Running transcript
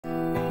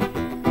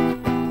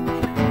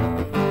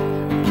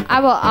I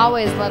will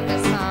always love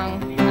this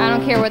song. I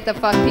don't care what the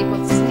fuck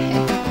people say.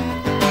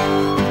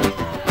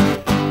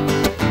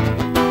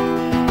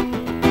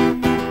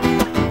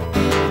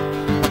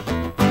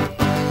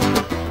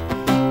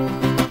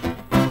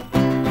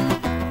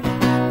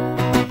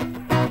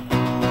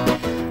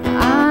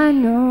 I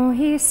know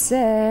he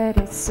said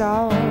it's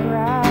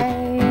alright,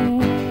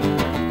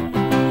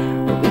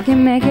 we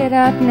can make it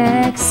up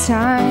next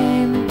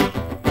time.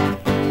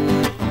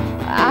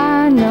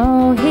 I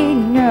know he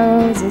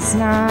knows it's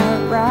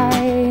not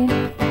right.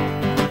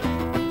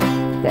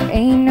 There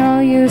ain't no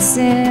use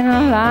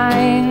in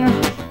lying.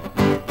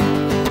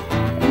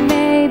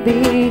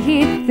 Maybe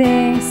he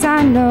thinks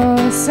I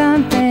know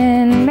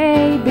something.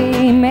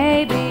 Maybe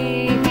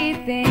he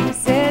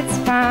thinks it's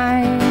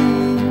fine.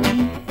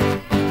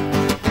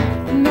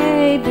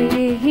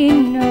 Maybe he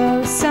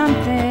knows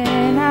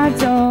something I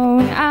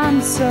don't.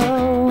 I'm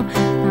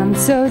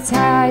so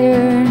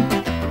tired.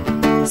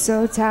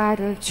 So tired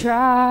of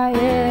trying.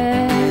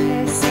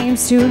 It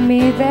seems to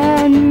me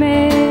that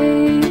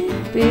maybe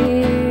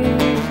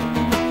it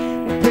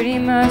pretty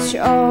much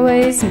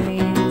always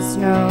means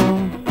no.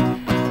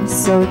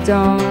 So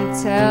don't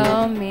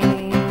tell me,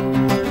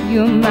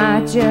 you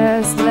might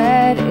just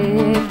let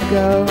it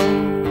go.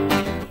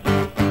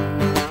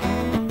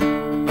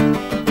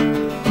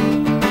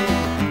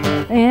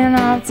 And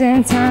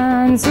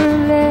oftentimes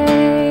we're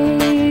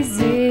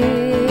lazy,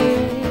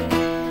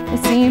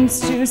 seems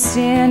to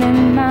stand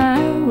in my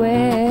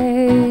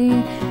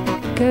way,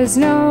 'cause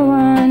no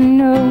one,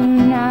 no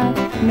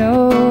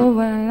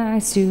one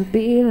likes to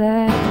be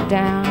let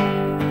down.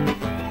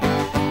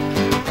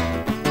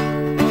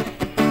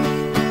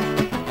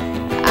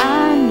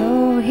 I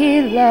know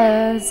he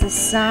loves the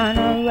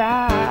sunrise,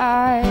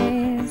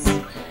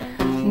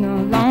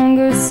 no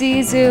longer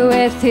sees it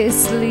with his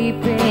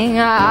sleeping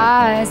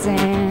eyes,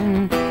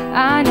 and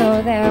I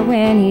know that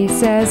when he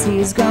says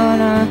he's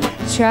gonna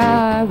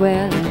try,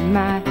 well, it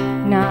might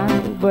not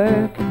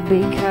work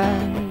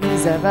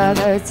because of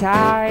other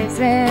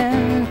ties,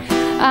 and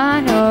I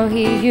know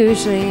he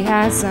usually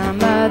has some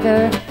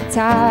other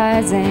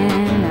ties,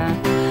 and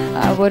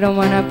I wouldn't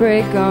wanna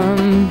break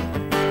them.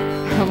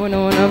 I wouldn't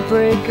wanna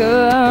break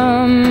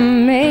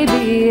them.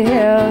 Maybe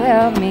he'll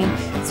help me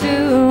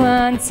to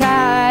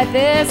untie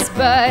this,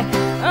 but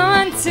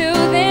until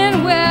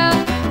then, well,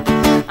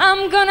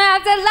 I'm gonna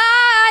have to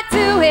lie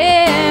to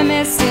him.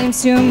 It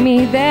seems to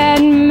me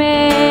that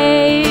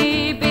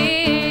maybe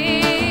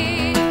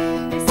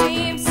it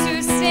seems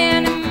to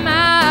stand in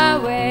my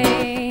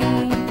way,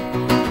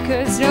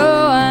 'cause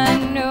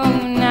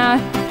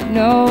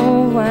no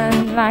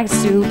one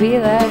likes to be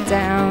let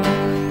down.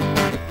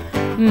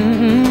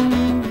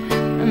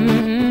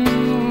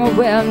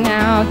 Well,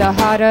 now the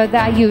harder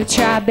that you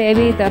try,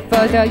 baby, the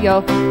further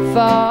you'll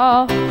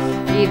fall.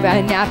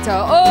 Even after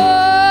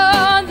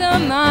all the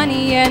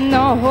money in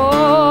the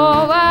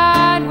whole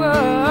wide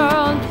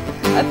world,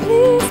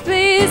 please,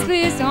 please,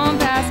 please don't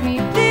pass me.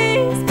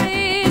 Please,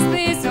 please,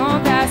 please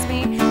don't pass me.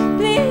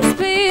 Please,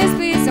 please,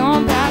 please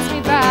don't pass me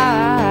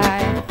by.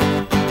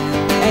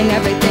 And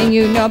everything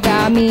you know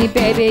about me,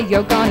 baby,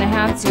 you're gonna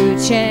have to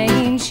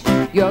change.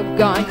 You're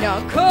gonna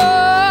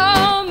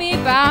call me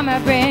by my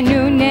brand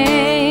new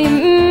name.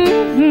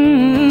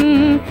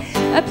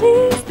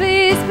 Please,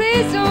 please,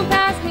 please don't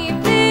pass me.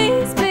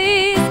 Please,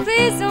 please,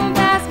 please don't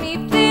pass me.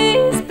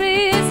 Please,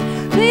 please,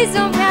 please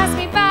don't pass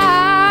me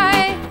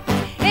by.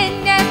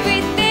 And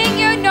everything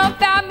you know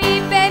about me,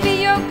 baby,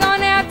 you're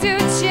gonna have to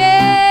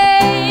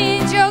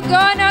change. You're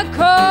gonna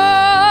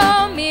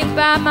call me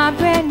by my